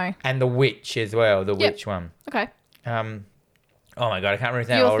even know. And the witch as well. The witch one. Okay. Oh my God, I can't remember his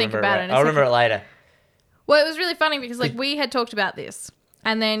name. You'll think about it. I'll remember it later. Well, it was really funny because like we had talked about this,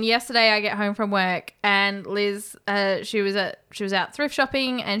 and then yesterday I get home from work and Liz, she was out thrift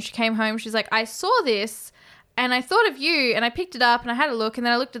shopping, and she came home. She's like, I saw this, and I thought of you, and I picked it up and I had a look, and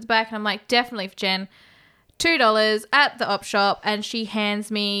then I looked at the back, and I'm like, definitely for Jen, $2 at the op shop, and she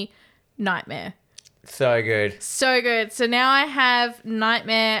hands me Nightmare. So good. So good. So now I have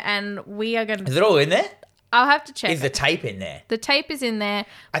Nightmare, and we are gonna. Is it all in there? I'll have to check. Is the tape in there? The tape is in there.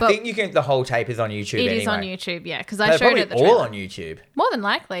 I think you can. The whole tape is on YouTube. It anyway. is on YouTube, yeah, because I showed it. Probably all on YouTube. More than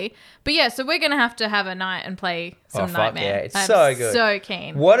likely, but yeah. So we're gonna have to have a night and play some Nightmare. Yeah, it's I'm so good. So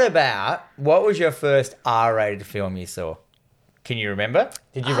keen. What was your first R-rated film you saw? Can you remember?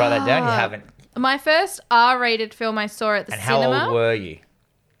 Did you write that down? You haven't. My first R-rated film I saw at the cinema. And how old were you?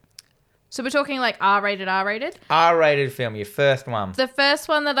 So we're talking like R-rated. R-rated film, your first one. The first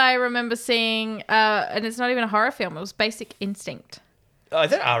one that I remember seeing, and it's not even a horror film, it was Basic Instinct. Oh,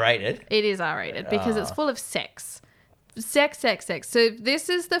 is it R-rated? It is R-rated because it's full of sex. Sex. So this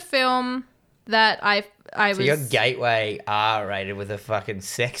is the film that I was... So your gateway R-rated with a fucking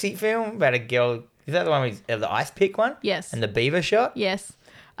sexy film about a girl... Is that the one with the ice pick one? Yes. And the beaver shot? Yes.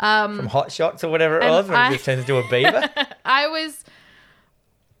 From Hot Shots or whatever it was, when it just turns into a beaver? I was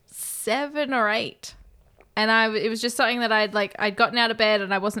 7 or 8, and it was just something that I'd gotten out of bed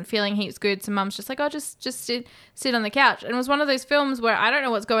and I wasn't feeling heaps good, so Mum's just like, oh, just sit on the couch. And it was one of those films where I don't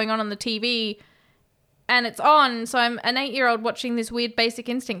know what's going on the TV, and it's on, so I'm an 8-year-old watching this weird Basic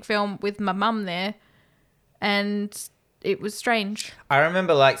Instinct film with my mum there, and it was strange. I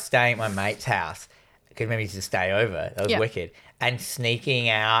remember like staying at my mate's house, because maybe used to stay over. That was wicked. And sneaking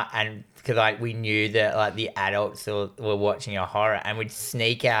out, and because like we knew that like the adults were watching a horror, and we'd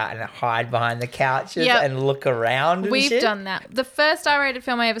sneak out and hide behind the couches and look around. And We've done that. The first R-rated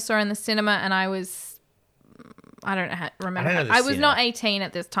film I ever saw in the cinema, and I don't remember. I was not 18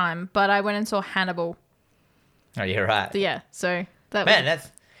 at this time, but I went and saw Hannibal. Oh, you're right. Yeah, so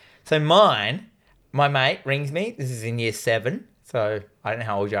that so mine. My mate rings me. This is in year 7, so I don't know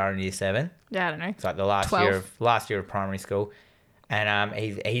how old you are in year 7. Yeah, I don't know. It's like the last 12. year of primary school. And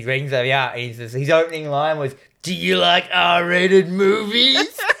he rings up, his opening line was, "Do you like R-rated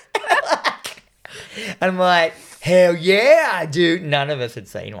movies?" I'm like, hell yeah, I do. None of us had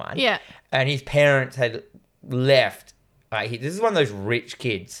seen one. Yeah. And his parents had left. This is one of those rich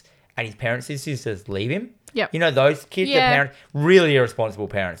kids, and his parents used to just leave him. Yep. You know those kids, their parents, really irresponsible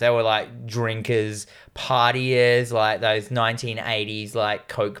parents. They were like drinkers, partiers, like those 1980s like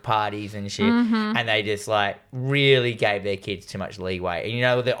Coke parties and shit. Mm-hmm. And they just like really gave their kids too much leeway. And you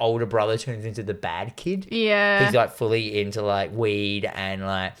know, the older brother turns into the bad kid. Yeah. He's like fully into like weed and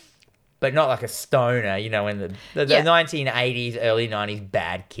like, but not like a stoner, you know, in the 1980s, early 90s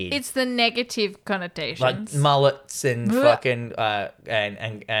bad kid. It's the negative connotations. Like mullets and fucking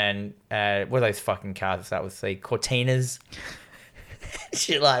and what are those fucking cars that start with C? Cortinas,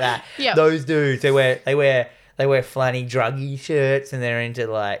 shit like that. Yeah, those dudes they wear flanny druggy shirts and they're into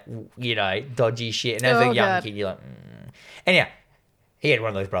like, you know, dodgy shit. And as a young kid, you're like, Anyhow, he had one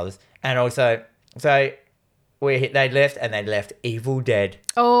of those brothers, and also so They left Evil Dead.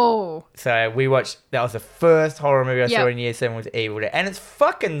 Oh. So we watched, that was the first horror movie I saw Yep. in year 7 was Evil Dead. And it's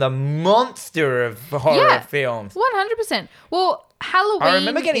fucking the monster of horror films. 100%. Well, Halloween I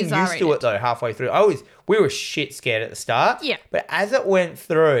remember getting is used R-rated. to it though halfway through. We were shit scared at the start. Yeah. But as it went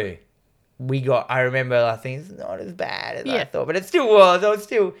through, I remember I think it's not as bad as I thought. But it still was.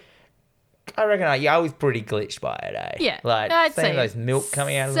 I reckon I was pretty glitched by it, eh? Yeah. Like, I'd seeing say those milk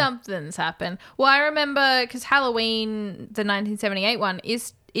coming out of them. something's happened. Well, I remember because Halloween, the 1978 one,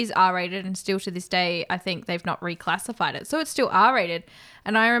 is R-rated, and still to this day, I think they've not reclassified it. So it's still R-rated.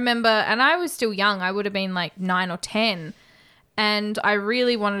 And I remember, and I was still young. I would have been like 9 or 10. And I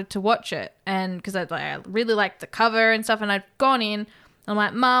really wanted to watch it. And because I really liked the cover and stuff. And I'd gone in. I'm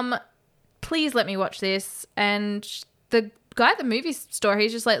like, Mum, please let me watch this. And the guy at the movie store,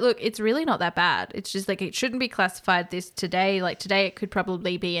 he's just like, look, it's really not that bad. It's just like, it shouldn't be classified this today. Like today it could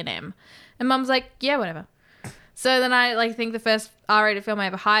probably be an M. And Mum's like, yeah, whatever. So then I think the first R-rated film I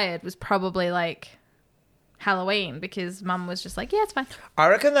ever hired was probably like Halloween, because Mum was just like, yeah, it's fine. I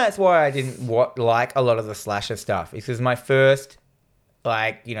reckon that's why I didn't like a lot of the slasher stuff. Because my first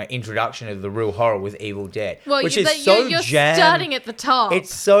introduction of the real horror was Evil Dead, Well, which you're starting at the top.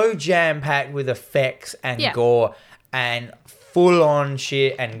 It's so jam-packed with effects and gore and full-on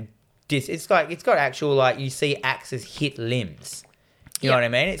shit, and it's got actual, like, you see axes hit limbs. You know what I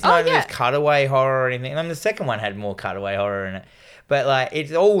mean? It's not just cutaway horror or anything. I mean, the second one had more cutaway horror in it. But, like,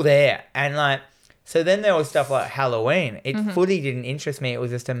 it's all there. And, like, so then there was stuff like Halloween. It fully didn't interest me. It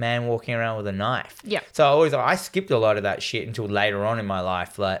was just a man walking around with a knife. Yeah. So I skipped a lot of that shit until later on in my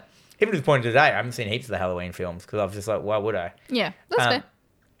life. Like, even to the point today, I haven't seen heaps of the Halloween films because I was just like, why would I? Yeah, that's fair.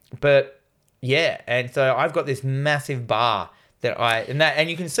 But yeah, and so I've got this massive bar and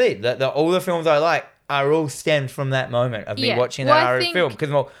you can see that all the films I like are all stemmed from that moment of me watching that R-rated film,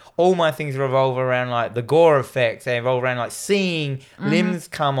 because all my things revolve around like the gore effects. They revolve around like seeing limbs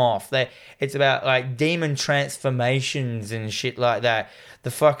come off. It's about like demon transformations and shit like that.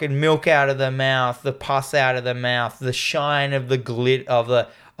 The fucking milk out of the mouth, the pus out of the mouth, the shine of the glit of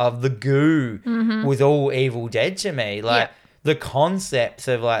the goo was all Evil Dead to me. Like the concepts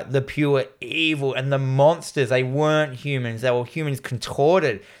of like the pure evil and the monsters, they weren't humans. They were humans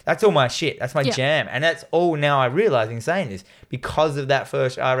contorted. That's all my shit. That's my jam. And that's all now I realise in saying this, because of that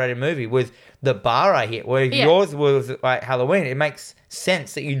first R-rated movie was the bar I hit. Where yours was like Halloween. It makes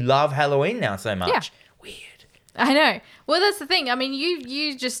sense that you love Halloween now so much. Yeah. Weird. I know. Well, that's the thing. I mean,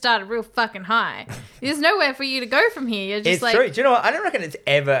 you just started real fucking high. There's nowhere for you to go from here. You're just it's true. Do you know what? I don't reckon it's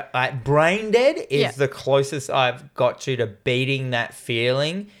ever like Brain Dead is the closest I've got to beating that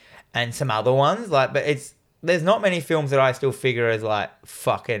feeling, and some other ones but there's not many films that I still figure as like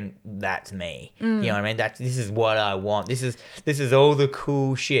fucking that's me. You know what I mean? This is what I want. This is all the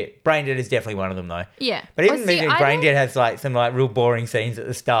cool shit. Brain Dead is definitely one of them though. Yeah. But even Brain Dead has like some like real boring scenes at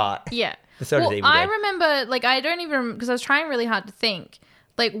the start. Yeah. So does Evil I Dead. remember, like, I don't even, because I was trying really hard to think,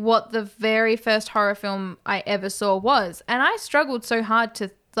 like, what the very first horror film I ever saw was. And I struggled so hard to,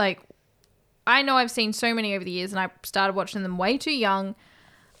 like, I know I've seen so many over the years and I started watching them way too young.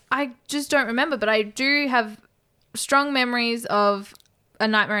 I just don't remember, but I do have strong memories of A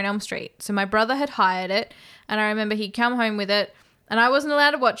Nightmare on Elm Street. So my brother had hired it, and I remember he'd come home with it, and I wasn't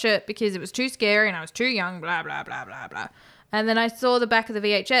allowed to watch it because it was too scary and I was too young, blah, blah, blah, blah, blah. And then I saw the back of the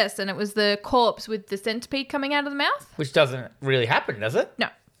VHS, and it was the corpse with the centipede coming out of the mouth. Which doesn't really happen, does it? No.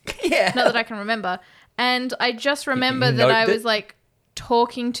 Yeah. Not that I can remember. And I just remember that I was, like,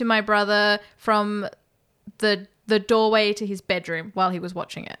 talking to my brother from the doorway to his bedroom while he was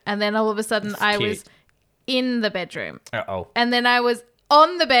watching it. And then all of a sudden I was in the bedroom. Uh-oh. And then I was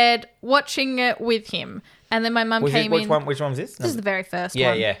on the bed watching it with him. And then my mum came in. Which one was this? This is the very first one.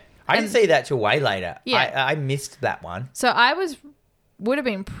 one. Yeah. I didn't see that till way later. Yeah. I missed that one. So I would have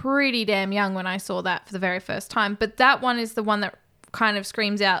been pretty damn young when I saw that for the very first time. But that one is the one that kind of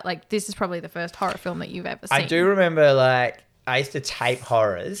screams out, like, this is probably the first horror film that you've ever seen. I do remember, like, I used to tape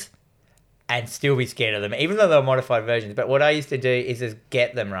horrors and still be scared of them, even though they were modified versions. But what I used to do is just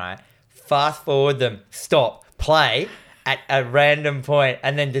get them, right? Fast forward them, stop, play at a random point,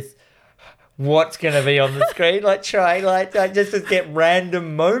 and then just what's going to be on the screen, just to get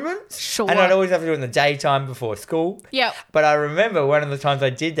random moments. Sure. And I'd always have to do it in the daytime before school. Yep. But I remember one of the times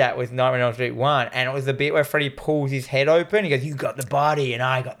I did that with Nightmare on Elm Street 1, and it was the bit where Freddy pulls his head open. He goes, you got the body and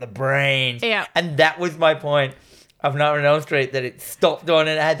I got the brains. Yeah. And that was my point of Nightmare on Elm Street, that it stopped on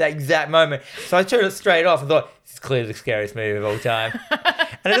and it had that exact moment. So I turned it straight off and thought, this is clearly the scariest movie of all time.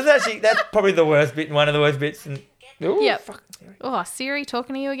 And it was actually, that's probably the worst bit, one of the worst bits. And, yep. Fucking Siri. Oh, Siri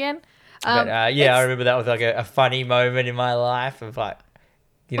talking to you again? But I remember that was like a funny moment in my life of like,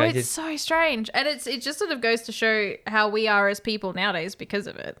 You know, it's so strange. And it just sort of goes to show how we are as people nowadays because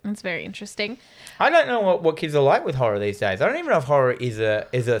of it. It's very interesting. I don't know what kids are like with horror these days. I don't even know if horror is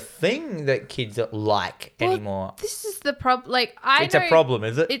a thing that kids like anymore. This is the problem. Like, It's a problem,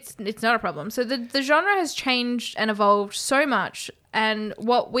 is it? It's not a problem. So the genre has changed and evolved so much. And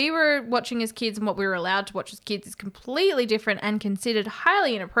what we were watching as kids and what we were allowed to watch as kids is completely different and considered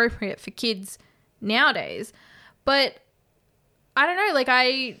highly inappropriate for kids nowadays. But I don't know,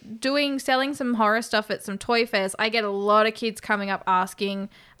 like selling some horror stuff at some toy fairs, I get a lot of kids coming up asking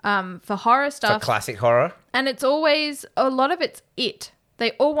for horror stuff. For classic horror. And it's always, a lot of it's It.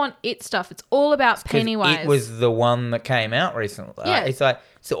 They all want It stuff. It's all about Pennywise. It was the one that came out recently. Yeah. It's like,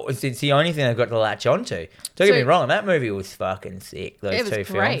 so it's the only thing they've got to latch onto. Don't get me wrong, that movie was fucking sick, those two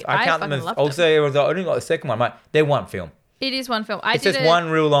films. I count them as, also, I didn't like the second one, mate. They're one film. It is one film. It's just one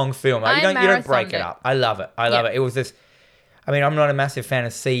real long film. Like, you don't break it up. I love it. I love it. It was just, I mean, I'm not a massive fan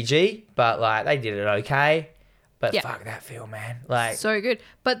of CG, but like they did it okay. But fuck that film, man. Like, so good.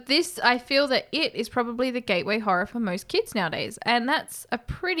 But this, I feel that It is probably the gateway horror for most kids nowadays. And that's a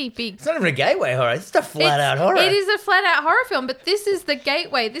pretty big... It's not even a gateway horror. It's just a flat-out horror. It is a flat-out horror film, but this is the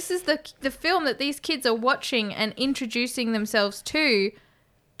gateway. This is the film that these kids are watching and introducing themselves to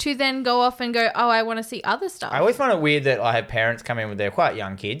then go off and go, oh, I want to see other stuff. I always find it weird that I have parents come in with their quite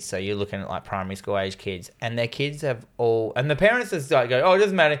young kids. So you're looking at like primary school age kids, and their kids have all... And the parents just like go, oh, it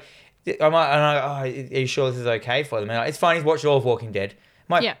doesn't matter. Are you sure this is okay for them? And it's fine. He's watched all of Walking Dead.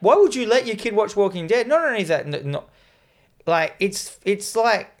 Why would you let your kid watch Walking Dead? Not only is that not like it's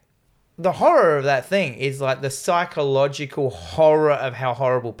like the horror of that thing is like the psychological horror of how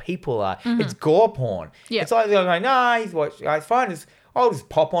horrible people are. Mm-hmm. It's gore porn. Yeah. It's like they're going, no, he's watched. It's fine. I'll just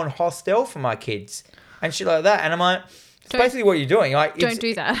pop on Hostel for my kids and shit like that. And I'm like, it's basically what you're doing. Like, don't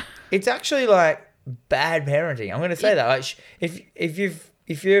do that. It's actually like bad parenting. I'm going to say that. Like,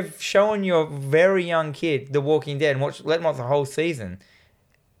 if you've shown your very young kid The Walking Dead and let them watch the whole season,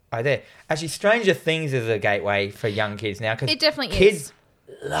 actually Stranger Things is a gateway for young kids now because it definitely kids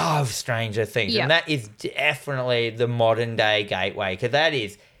love Stranger Things, and that is definitely the modern day gateway because that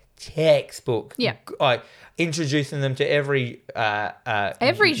is textbook. Yeah, like introducing them to every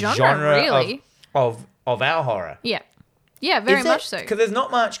genre really of our horror. Yeah, very much so. Because there's not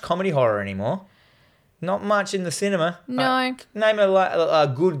much comedy horror anymore. Not much in the cinema. No. Name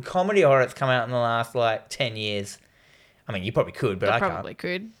a good comedy horror that's come out in the last, 10 years. I mean, you probably could, but I can't. Probably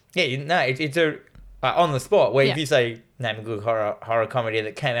could. Yeah, it's a... on the spot, where if you say, name a good horror comedy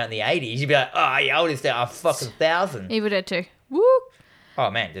that came out in the 80s, you'd be like, oh, yeah, I'll just a fucking 1,000. Evil Dead 2. Woo!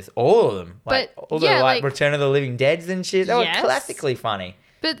 Oh, man, just all of them. Return of the Living Deads and shit. They were classically funny.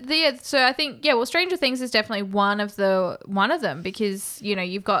 But so I think, Stranger Things is definitely one of them because,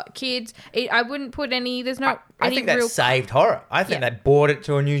 you've got kids. I wouldn't put any, there's no... I think that saved horror. I think they brought it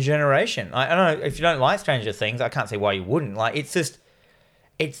to a new generation. I don't know, if you don't like Stranger Things, I can't see why you wouldn't. Like, it's just,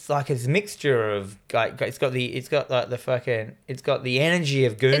 it's like a mixture of, like, it's got the energy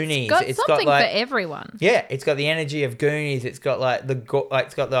of Goonies. It's got something for everyone. Yeah, it's got the energy of Goonies. It's got,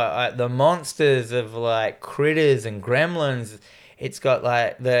 it's got the monsters of, Critters and Gremlins. It's got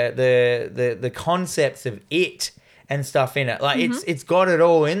the concepts of It and stuff in it. Like it's got it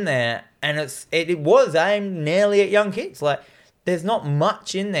all in there, and it was aimed nearly at young kids. Like there's not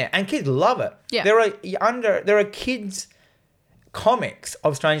much in there, and kids love it. Yeah, there are kids comics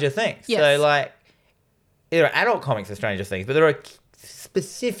of Stranger Things. Yes. So there are adult comics of Stranger Things, but there are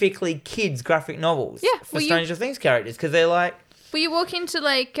specifically kids graphic novels for Stranger Things characters because they're like. Well, you walk into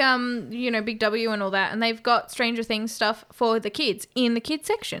Big W and all that, and they've got Stranger Things stuff for the kids in the kids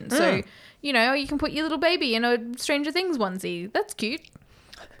section. So, you can put your little baby in a Stranger Things onesie. That's cute.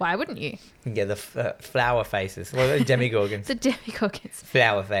 Why wouldn't you? Yeah, the flower faces. Well, the demigorgons. The demigorgons.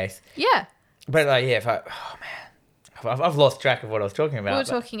 Flower face. Yeah. But I've lost track of what I was talking about. We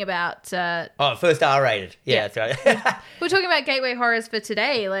were talking about... first R-rated. Yeah, that's right. We're talking about gateway horrors for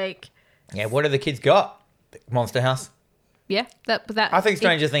today. Yeah, what have the kids got? Monster House. Yeah, that. I think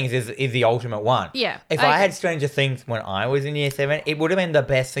Stranger Things is the ultimate one. Yeah. If I had Stranger Things when I was in year 7, it would have been the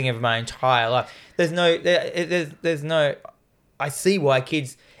best thing of my entire life. There's no. I see why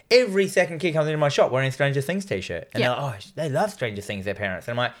kids. Every second kid comes into my shop wearing a Stranger Things t-shirt, and they're like, "Oh, they love Stranger Things." Their parents,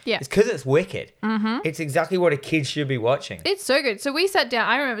 and I'm like, "It's because it's wicked. Mm-hmm. It's exactly what a kid should be watching." It's so good. So we sat down.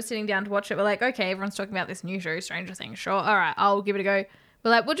 I remember sitting down to watch it. We're like, "Okay, everyone's talking about this new show, Stranger Things. Sure, all right, I'll give it a go." We're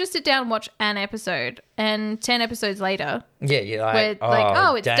like, we'll just sit down and watch an episode. And 10 episodes later, you're like, it's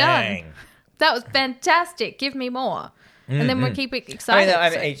done. That was fantastic. Give me more. And then we keep it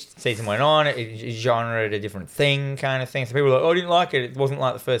excited. Each season went on. It genre a different thing kind of thing. So people were like, I didn't like it. It wasn't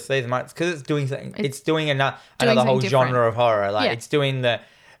like the first season. It's because it's doing something. It's doing another whole genre of horror. It's doing the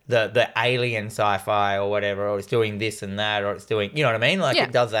the alien sci-fi or whatever, or it's doing this and that, or it's doing, you know what I mean? Like Yeah.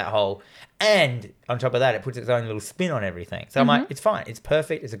 it does that whole, and on top of that, it puts its own little spin on everything. So I'm like, it's fine, it's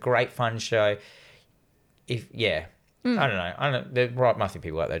perfect, it's a great fun show. I don't know. There must be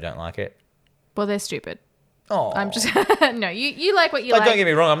people out there who don't like it. Well, they're stupid. Oh, I'm just no. You like what you like. like. Don't get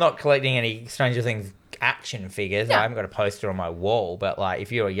me wrong. I'm not collecting any Stranger Things action figures. Yeah. I haven't got a poster on my wall, but like,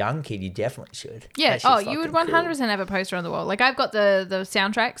 if you're a young kid, you definitely should. Yeah. That Oh, shit's you would fucking 100% have a poster on the wall. Like I've got the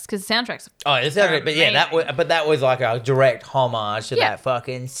soundtracks because soundtracks. Oh, it's but yeah, that was like a direct homage to Yeah. that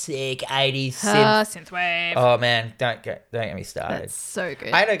fucking sick 80s synth. Synthwave. Oh man, don't get me started. That's so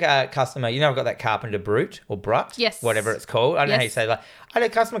good. I had a customer, you know, I've got that Carpenter Brute or Brut, Yes. whatever it's called. I don't know how you Yes. say that. I had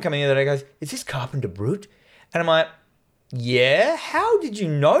a customer come in the other day, goes, "Is this Carpenter Brute?" And I'm like, "Yeah, how did you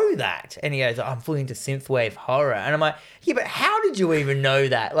know that?" And he goes, "I'm fully into synthwave horror." And I'm like, "Yeah, but how did you even know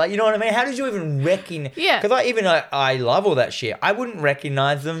that? Like, you know what I mean? How did you even recognize?" Yeah. Because I love all that shit. I wouldn't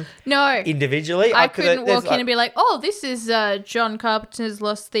recognize them No. individually. I couldn't walk in and be like, "Oh, this is John Carpenter's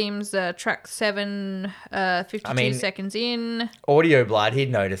Lost Themes, track 7, 52 seconds in." Audio Blood,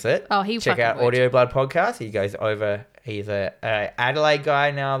 he'd notice it. Oh, he check fucking out would. Audio Blood podcast. He goes over. He's a Adelaide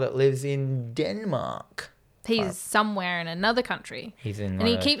guy now that lives in Denmark. He's somewhere in another country. He's in, and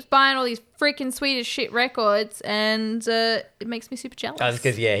he keeps buying all these freaking sweet as shit records, and it makes me super jealous. Oh,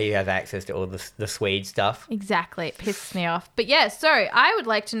 because he has access to all the Swede stuff. Exactly, it pisses me off. But yeah, so I would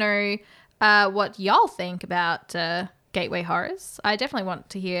like to know what y'all think about gateway horrors. I definitely want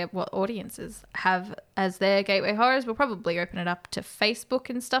to hear what audiences have as their gateway horrors. We'll probably open it up to Facebook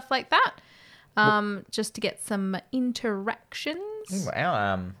and stuff like that, just to get some interactions.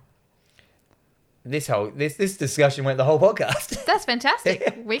 Wow. This discussion went the whole podcast. That's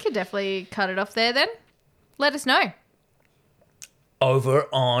fantastic. We could definitely cut it off there then. Let us know. Over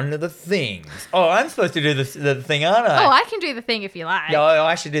on the things. Oh, I'm supposed to do the thing, aren't I? Oh, I can do the thing if you like. No,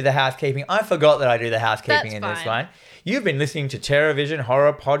 I should do the housekeeping. I forgot that I do the housekeeping That's in this fine. one. You've been listening to TerraVision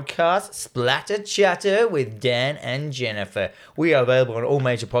Horror Podcast, Splatter Chatter with Dan and Jennifer. We are available on all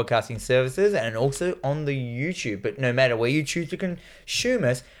major podcasting services and also on the YouTube. But no matter where you choose to consume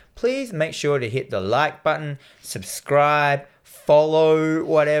us, please make sure to hit the like button, subscribe, follow,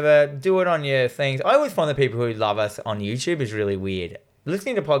 whatever. Do it on your things. I always find the people who love us on YouTube is really weird.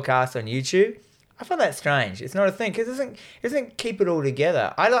 Listening to podcasts on YouTube, I find that strange. It's not a thing because it doesn't keep it all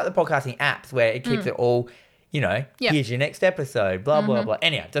together. I like the podcasting apps where it keeps it all, Yep. Here's your next episode, blah, blah, blah.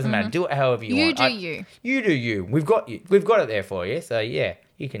 Anyhow, it doesn't matter. Do it however you want. You. You do you. We've got it there for you. So, yeah,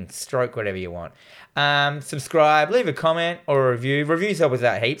 you can stroke whatever you want. Subscribe, leave a comment or a review. Reviews help us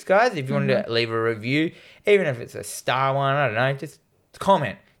out heaps, guys. If you want to leave a review, even if it's a star one, I don't know, just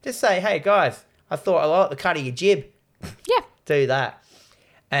comment. Just say, hey, guys, I thought I like the cut of your jib. Yeah. Do that.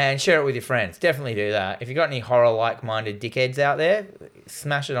 And share it with your friends. Definitely do that. If you've got any horror like-minded dickheads out there,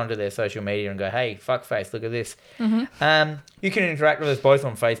 smash it onto their social media and go, hey, fuckface, look at this. You can interact with us both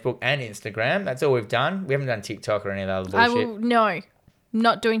on Facebook and Instagram. That's all we've done. We haven't done TikTok or any of the other bullshit. No,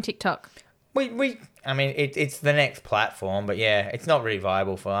 not doing TikTok. I mean, it's the next platform, but yeah, it's not really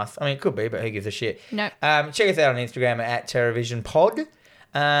viable for us. I mean, it could be, but who gives a shit? No. Check us out on Instagram at TerraVisionPod.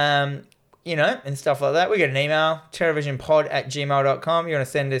 And stuff like that. We get an email, terravisionpod@gmail.com. You want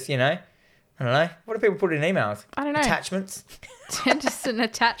to send us, I don't know. What do people put in emails? I don't know. Attachments? Just an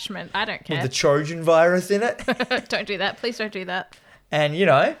attachment. I don't care. With the Trojan virus in it. Don't do that. Please don't do that. And,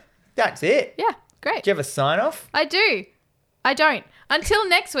 that's it. Yeah, great. Do you have a sign off? I do. I don't. Until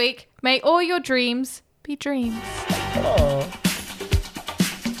next week, may all your dreams be dreams. Oh.